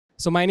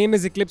So my name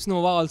is Eclipse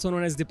Nova, also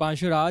known as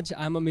Dipanshu Raj.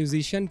 I'm a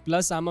musician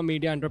plus I'm a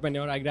media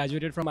entrepreneur. I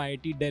graduated from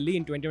IIT Delhi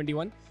in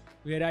 2021,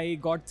 where I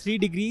got 3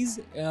 degrees,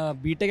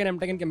 BTech and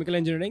MTech in chemical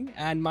engineering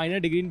and minor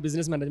degree in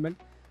business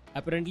management.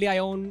 Apparently I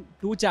own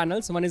 2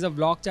 channels. One is a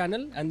vlog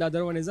channel and the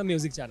other one is a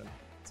music channel.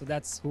 So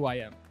that's who I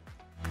am.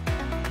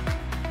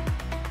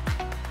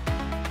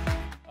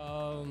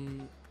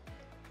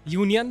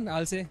 Union,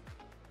 I'll say.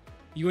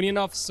 Union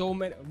of so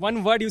many,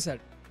 one word you said.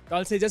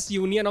 I'll say just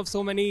union of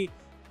so many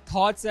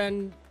thoughts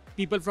and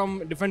people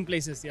from different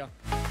places, yeah.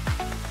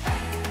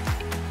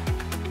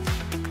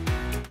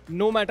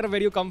 No matter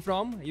where you come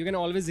from, you can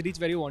always reach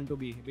where you want to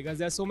be, because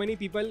there are so many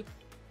people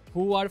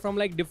who are from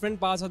like different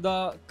parts of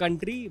the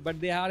country, but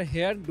they are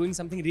here doing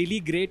something really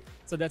great.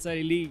 So that's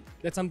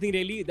something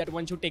really that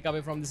one should take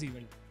away from this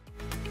event.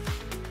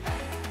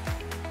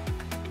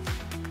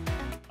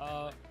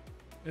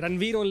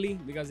 Ranveer only,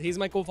 because he's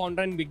my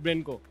co-founder and Big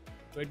Brain Co.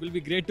 So it will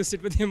be great to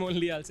sit with him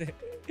only, I'll say.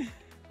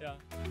 Yeah.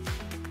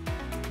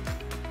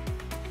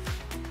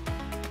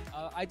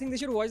 I think they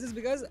should watch this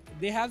because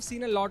they have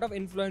seen a lot of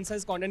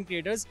influencers, content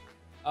creators,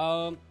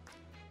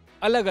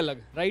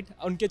 अलग-अलग, right?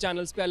 उनके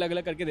channels पे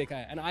अलग-अलग करके देखा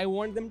है. And I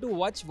want them to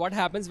watch what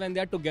happens when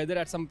they are together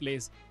at some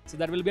place. So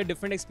that will be a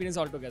different experience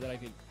altogether, I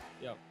feel.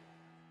 Yeah.